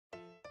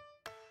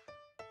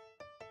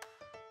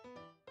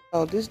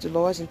So this is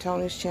Dolores and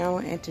Tony's channel,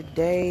 and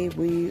today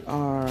we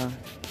are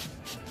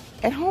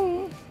at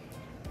home,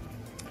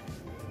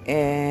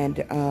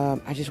 and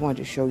I just wanted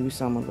to show you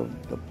some of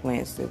the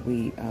plants that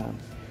we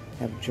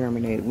have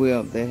germinated,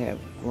 well, that have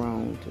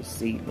grown to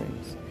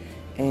seedlings.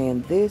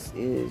 And this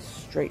is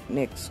straight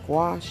neck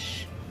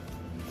squash,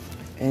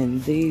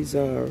 and these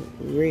are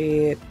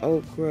red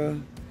okra,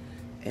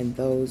 and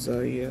those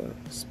are your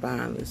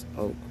spineless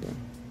okra.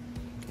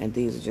 And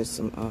these are just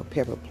some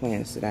pepper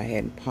plants that I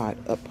hadn't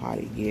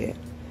up-potted yet.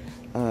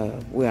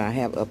 Well, I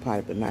have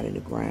up-potted, but not in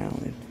the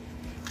ground.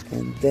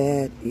 And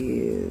that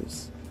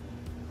is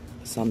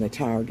some that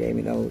Tara gave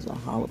me. Those are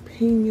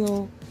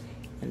jalapeno,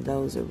 and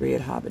those are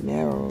red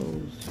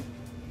habaneros.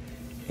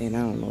 And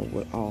I don't know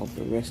what all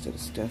the rest of the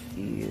stuff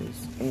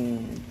is.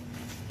 And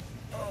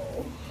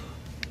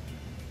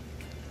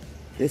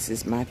this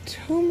is my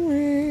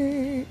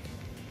turmeric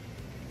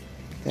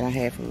that I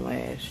had from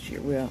last year.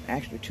 Well,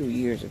 actually 2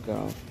 years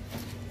ago.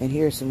 And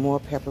here's some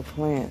more pepper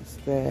plants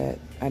that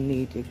I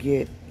need to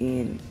get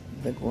in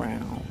the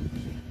ground.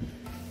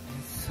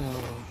 So,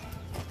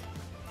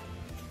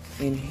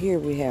 in here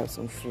we have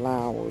some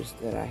flowers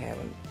that I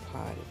haven't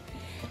potted.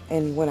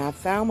 And when I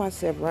found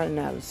myself running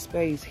out of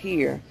space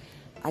here,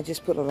 I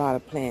just put a lot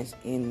of plants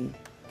in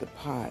the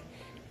pot.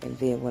 And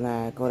then when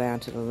I go down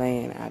to the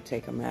land, I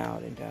take them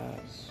out and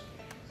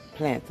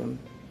plant them,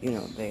 you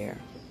know, there.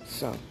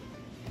 So,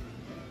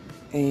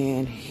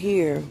 and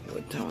here,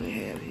 what Tony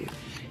have here,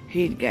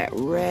 he got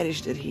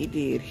radish that he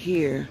did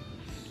here,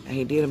 and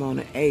he did them on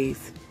the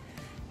 8th,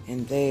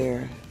 and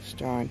they're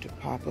starting to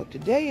pop up.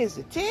 Today is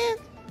the 10th?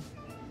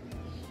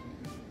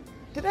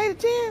 Today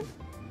the 10th?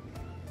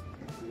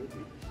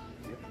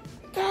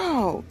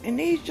 Dog, and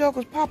these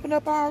jokers popping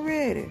up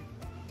already.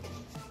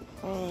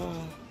 Look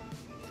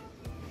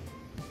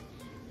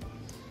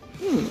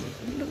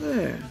at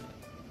that.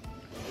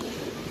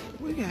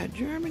 We got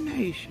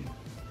germination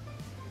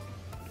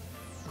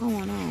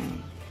going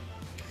on.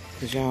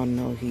 Because y'all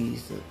know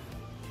he's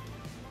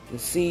the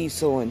seed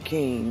sowing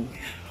king.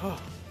 Oh,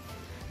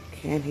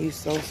 can he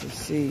sow some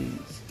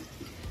seeds?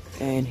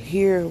 And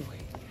here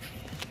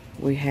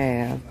we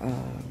have,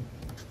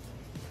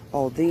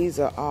 oh, these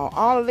are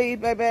all of these,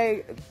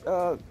 baby,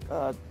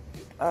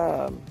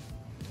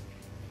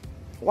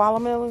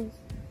 watermelons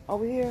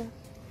over here.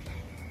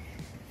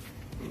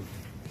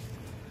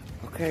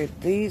 Okay,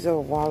 these are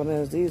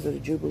watermelons. These are the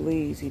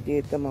Jubilees. He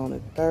did them on the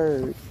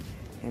 3rd,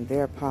 and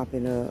they're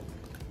popping up.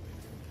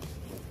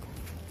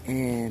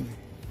 And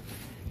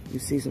you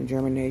see some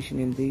germination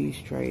in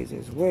these trays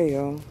as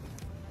well.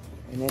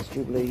 And that's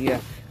Jubilee, yeah.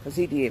 Because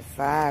he did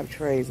 5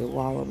 trays of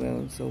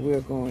watermelon. So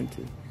we're going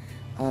to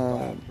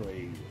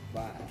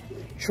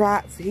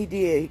try.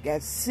 He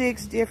got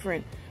 6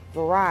 different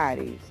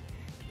varieties.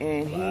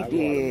 And he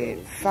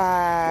did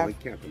 5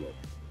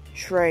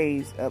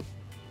 trays of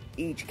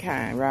each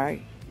kind,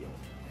 right?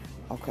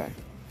 Okay.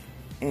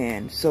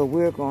 And so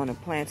we're going to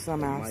plant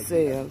some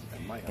ourselves,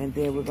 and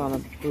then we're going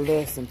to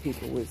bless some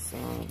people with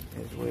some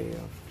as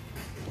well.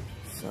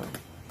 So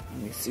let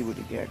me see what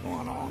we got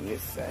going on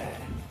this side.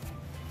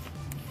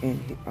 And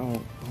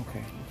oh,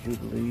 okay,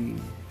 Jubilee.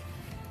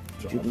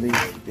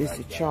 This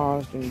is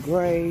Charleston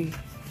Gray,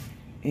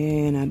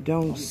 and I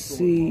don't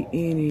see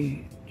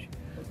any.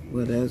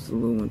 Well, there's the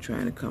little one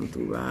trying to come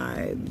through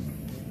right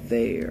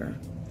there,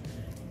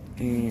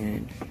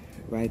 and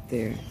right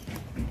there.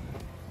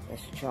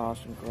 That's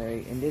Charleston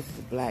Gray, and this is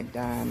a Black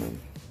Diamond.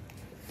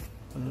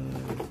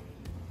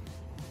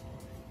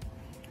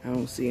 I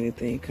don't see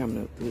anything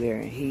coming up through there,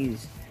 and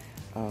he's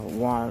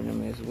watering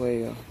them as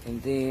well.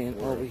 And then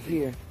over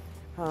here,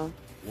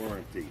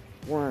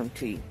 Worm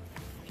tea.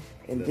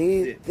 And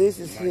this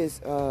is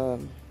his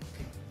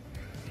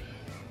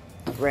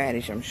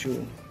radish, I'm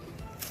sure.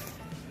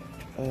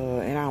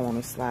 And I don't want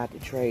to slide the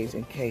trays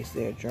in case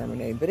they're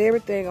germinating. But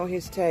everything on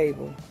his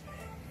table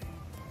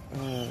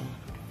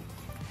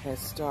has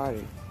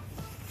started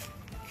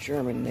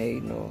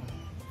germinating, or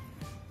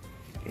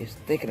is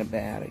thinking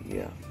about it,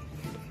 yeah.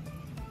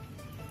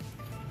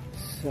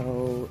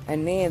 So,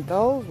 and then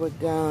those were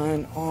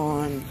done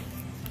on,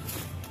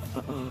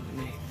 let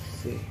me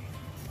see.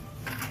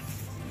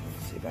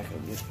 Let's see if I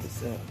can lift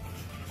this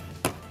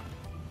up.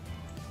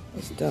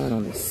 It's done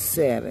on the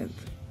 7th,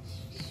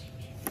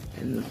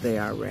 and they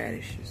are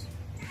radishes.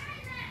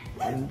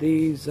 And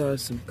these are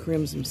some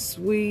crimson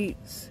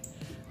sweets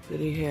that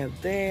he have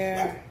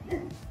there.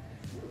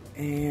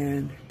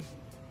 And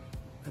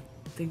I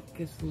think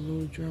it's a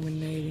little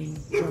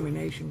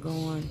germination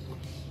going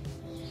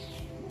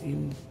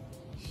in.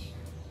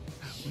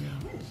 Well,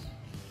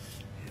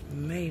 it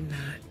may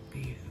not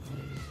be,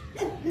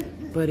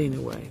 but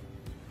anyway,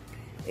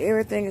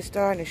 everything is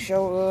starting to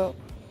show up.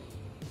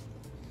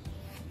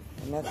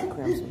 And that's a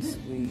crimson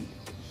sweet.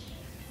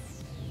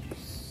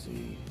 Let's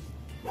see.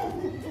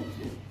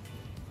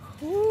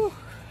 Whew.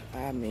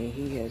 I mean,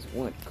 he has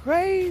went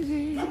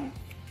crazy.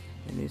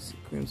 And this is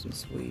crimson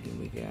sweet, and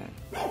we got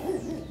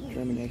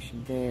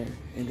germination there.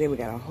 And then we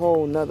got a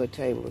whole nother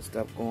table of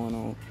stuff going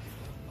on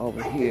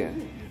over here.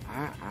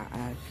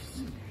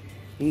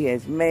 He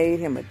has made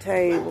him a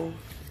table.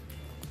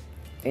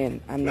 And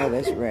I know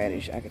that's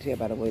radish. I can tell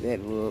by the way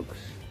that looks.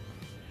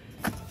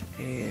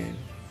 And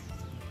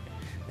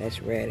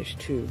that's radish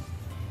too.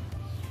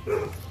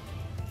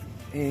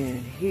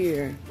 And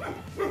here,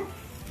 let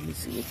me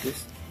see what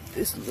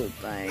this little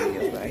thing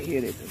is right here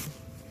that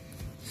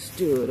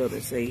stood up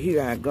and say,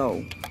 here I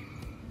go.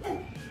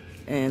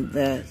 And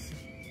that's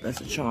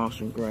a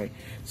Charleston gray.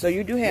 So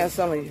you do have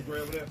some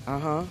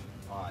of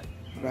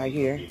right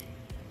here.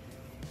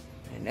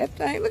 And that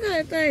thing, look at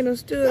that thing that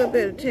stood up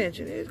at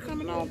attention. It's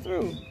coming on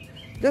through.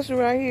 This one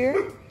right here.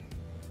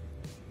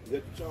 Is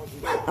that the Charleston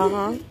gray?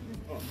 Oh,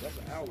 that's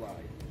an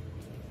outlier.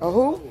 Oh,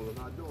 who? We're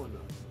not doing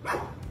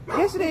nothing.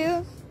 Yes, it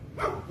is.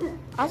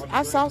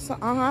 I saw some.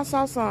 I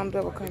saw something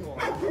that was coming.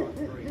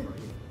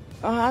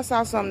 I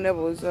saw something that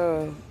was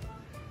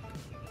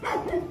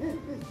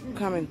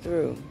coming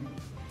through.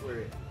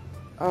 Where?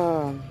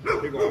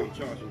 They're gonna be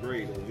Charleston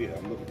grays over here.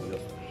 I'm looking for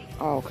this one.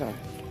 Oh, okay.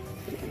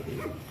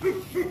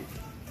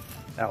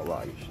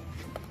 Outliers.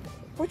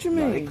 What you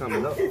mean? They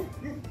coming up.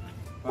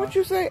 What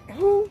you say?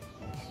 Who?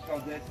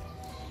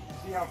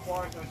 See how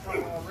far it's gonna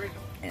come already?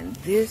 And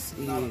this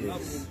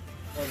is.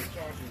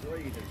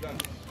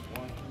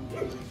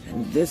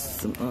 And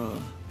this is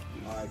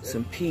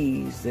some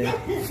peas that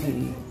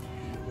he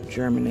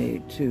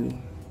germinated too.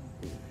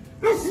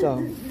 So,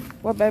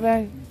 what,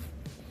 baby?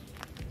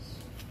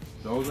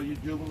 Those are your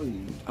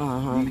Jubilees. These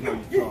are your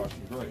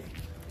Charleston grays.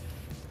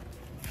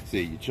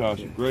 See, your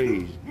Charleston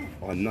grays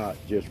are not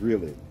just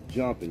really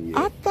jumping yet.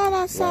 I thought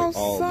I saw like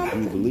all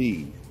something. The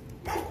Jubilees.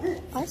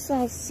 I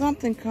saw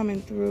something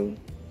coming through.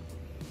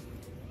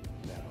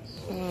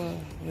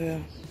 Yeah.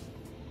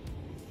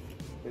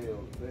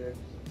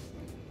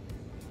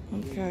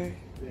 Okay.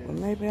 Well,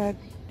 maybe I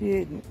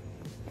didn't.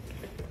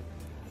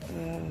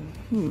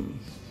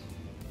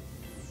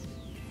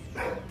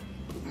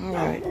 All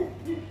right.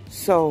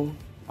 So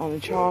on the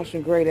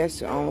Charleston gray, that's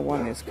the only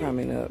one that's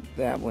coming up.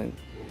 That one.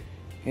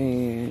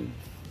 And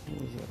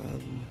what was the other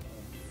one?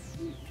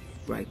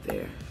 Right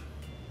there.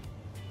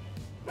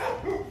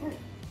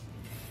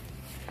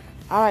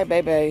 All right,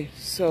 baby.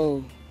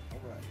 So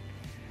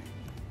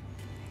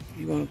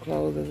you want to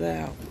close us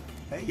out?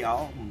 Hey,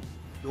 y'all. I'm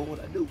doing what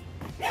I do.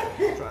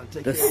 Trying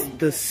to take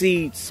the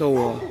seed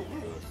sower. The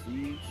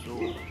seed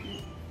sower.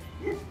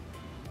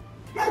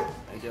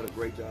 Ain't that a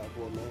great job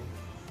for a man?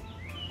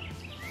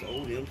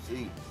 Sow them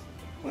seeds.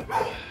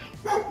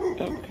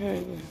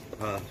 Okay.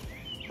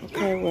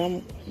 Okay.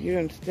 Well, you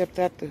done stepped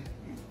at the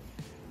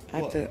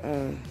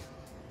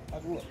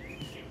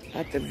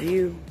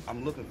view.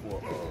 I'm looking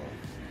for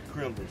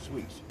crimson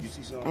sweets. You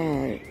see something?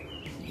 All right.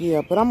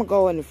 Yeah, but I'm gonna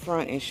go in the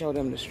front and show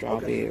them the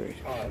strawberries.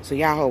 Okay. So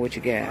y'all hold what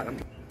you got.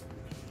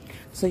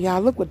 So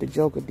y'all look what the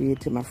Joker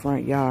did to my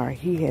front yard.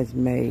 He has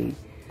made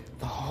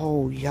the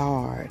whole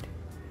yard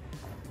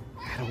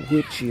out of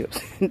wood chips.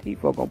 These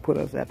folks gonna put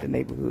us out the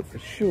neighborhood for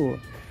sure.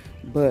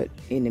 But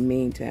in the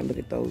meantime, look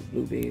at those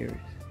blueberries.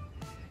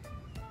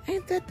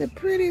 Ain't that the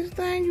prettiest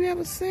thing you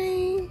ever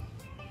seen?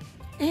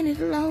 And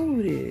it's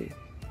loaded.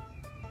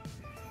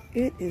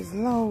 It is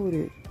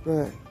loaded,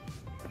 but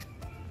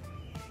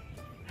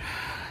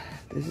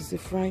this is the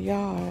front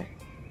yard.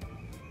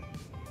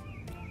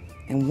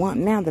 And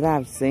now that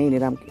I've seen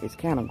it, it's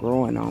kind of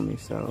growing on me.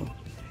 So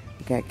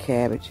we got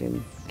cabbage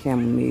and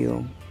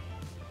chamomile.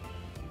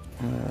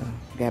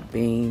 Got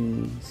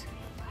beans.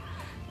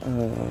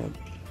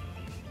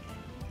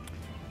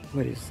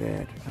 What is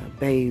that?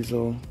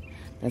 Basil.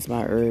 That's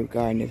my herb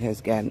garden that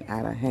has gotten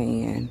out of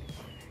hand.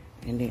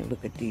 And then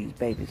look at these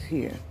babies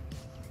here.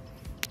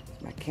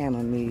 My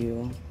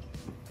chamomile.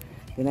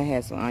 Then I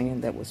had some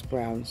onion that was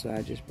sprouting, so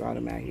I just brought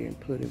them out here and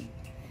put them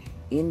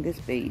in this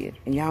bed.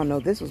 And y'all know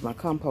this was my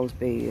compost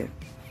bed.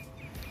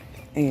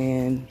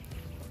 And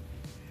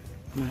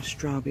my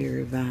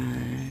strawberry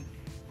vine.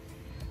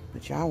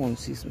 But y'all want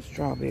to see some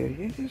strawberries.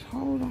 Yeah, just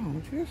hold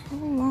on. Just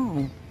hold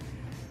on.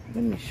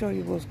 Let me show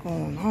you what's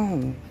going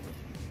on.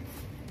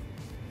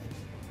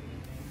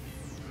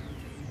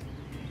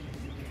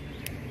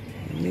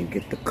 Let me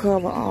get the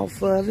cover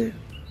off of it.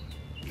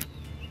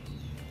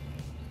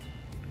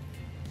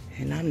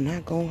 And I'm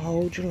not going to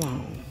hold you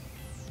long.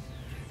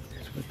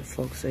 That's what the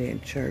folks say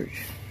in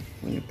church.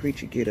 When the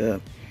preacher get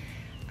up,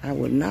 I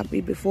will not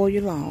be before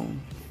you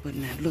long. But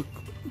now look,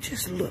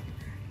 just look.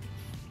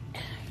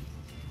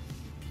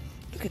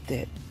 Look at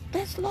that.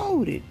 That's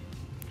loaded.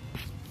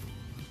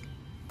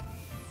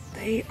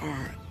 They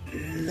are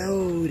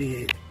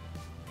loaded.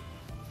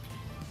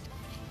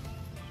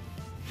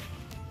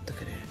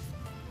 Look at that.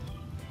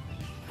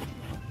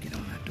 Get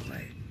on out the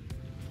way.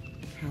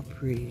 How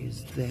pretty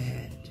is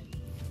that?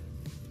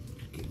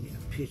 Give me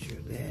a picture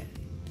of that.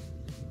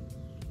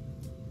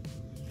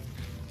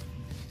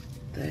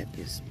 That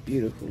is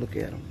beautiful. Look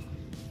at them.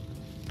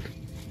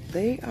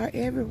 They are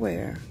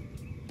everywhere.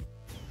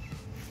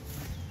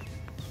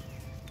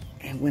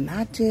 And when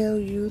I tell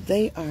you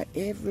they are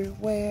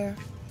everywhere,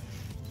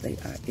 they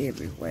are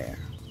everywhere.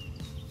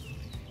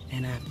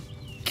 And I've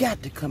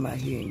got to come out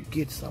here and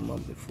get some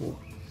of them before.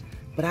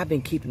 But I've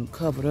been keeping them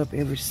covered up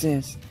ever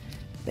since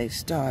they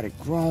started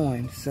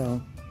growing.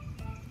 So,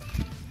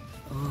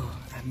 oh,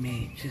 I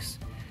mean, just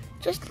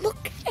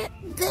look at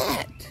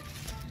that.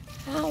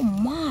 How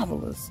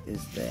marvelous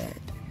is that?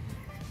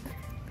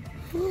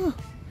 Whew.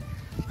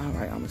 All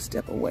right, I'm gonna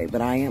step away,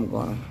 but I am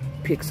gonna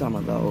pick some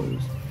of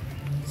those.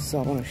 So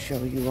I want to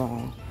show you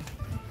all.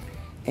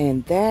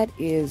 And that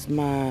is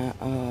my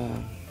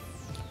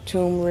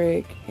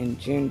turmeric and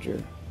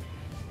ginger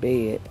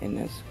bed, and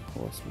that's of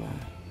course my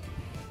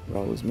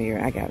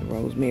rosemary. I got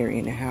rosemary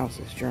in the house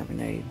that's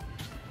germinating.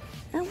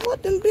 And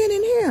what done been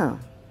in here?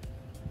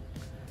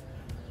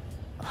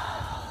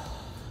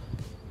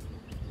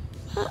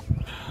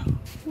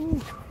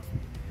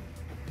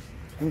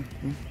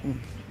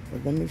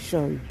 But let me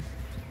show you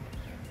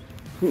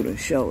who done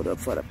showed up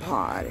for the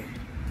party.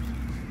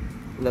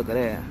 Look at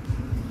that.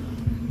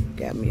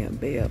 Got me a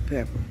bell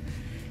pepper.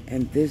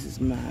 And this is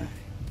my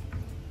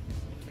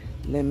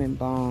lemon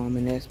balm,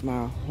 and that's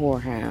my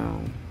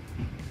whorehound.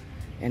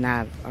 And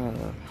I've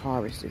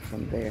harvested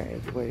from there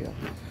as well.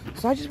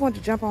 So I just want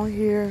to jump on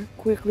here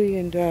quickly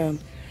and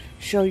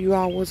show you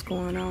all what's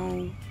going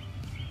on.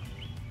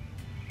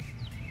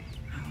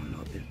 I don't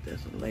know if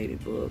that's a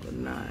ladybug or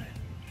not.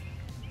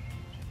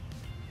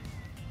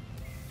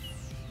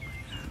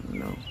 I don't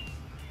know.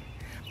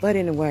 But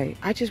anyway,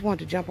 I just want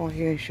to jump on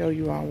here and show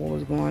you all what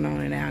was going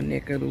on in our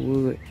neck of the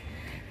wood.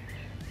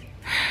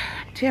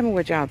 Tell me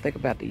what y'all think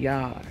about the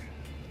yard.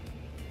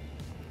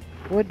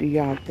 What do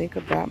y'all think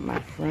about my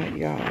front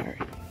yard?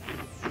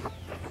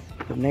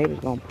 The neighbors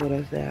gonna put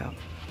us out.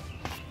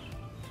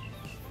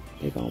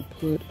 They're gonna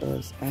put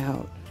us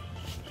out.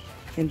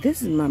 And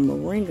this is my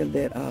moringa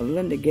that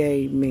Linda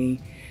gave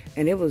me,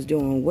 and it was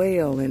doing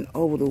well and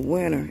over the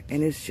winter,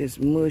 and it's just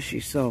mushy,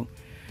 so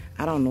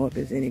I don't know if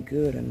it's any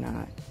good or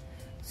not.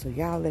 So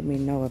y'all let me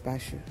know if I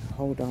should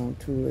hold on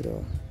to it,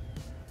 or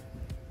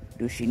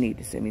do she need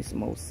to send me some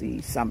more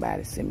seeds?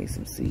 Somebody send me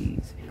some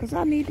seeds, because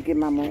I need to get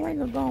my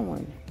moringa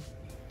going.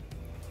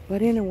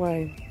 But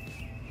anyway,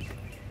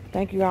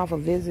 thank you all for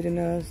visiting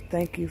us.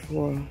 Thank you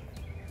for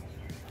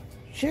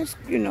just,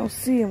 you know,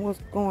 seeing what's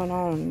going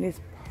on in this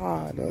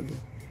part of the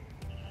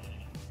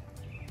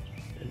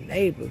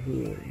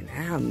neighborhood, in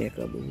our neck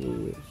of the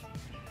woods.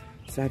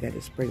 So I got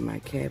to spray my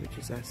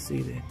cabbages. I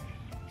see that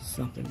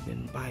something's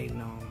been biting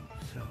on,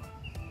 so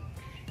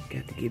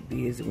got to get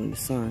busy when the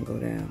sun go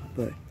down.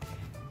 But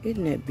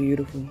isn't that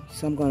beautiful?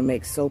 So I'm going to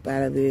make soap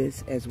out of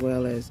this, as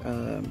well as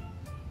a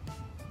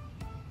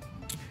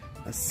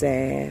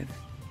salve,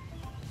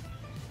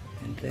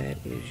 and that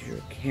is your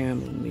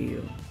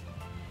chamomile.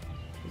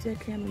 Is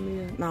that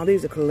chamomile? No,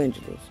 these are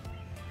calendulas.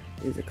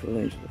 These are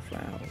calendula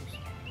flowers.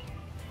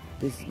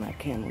 This is my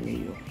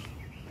chamomile.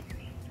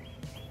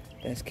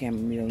 That's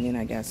chamomile, and then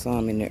I got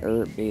some in the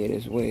herb bed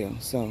as well.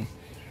 So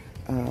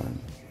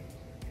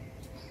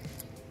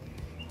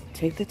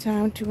take the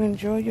time to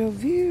enjoy your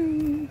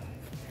view,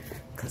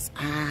 because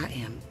I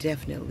am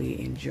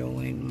definitely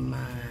enjoying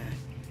mine.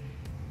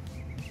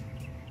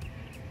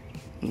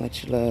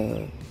 Much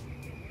love.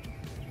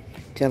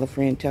 Tell a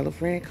friend,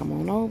 come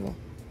on over.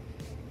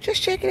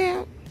 Just check it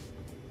out.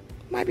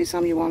 Might be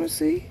something you want to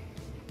see,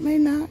 may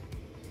not.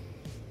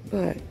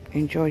 But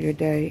enjoy your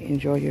day,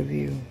 enjoy your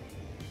view.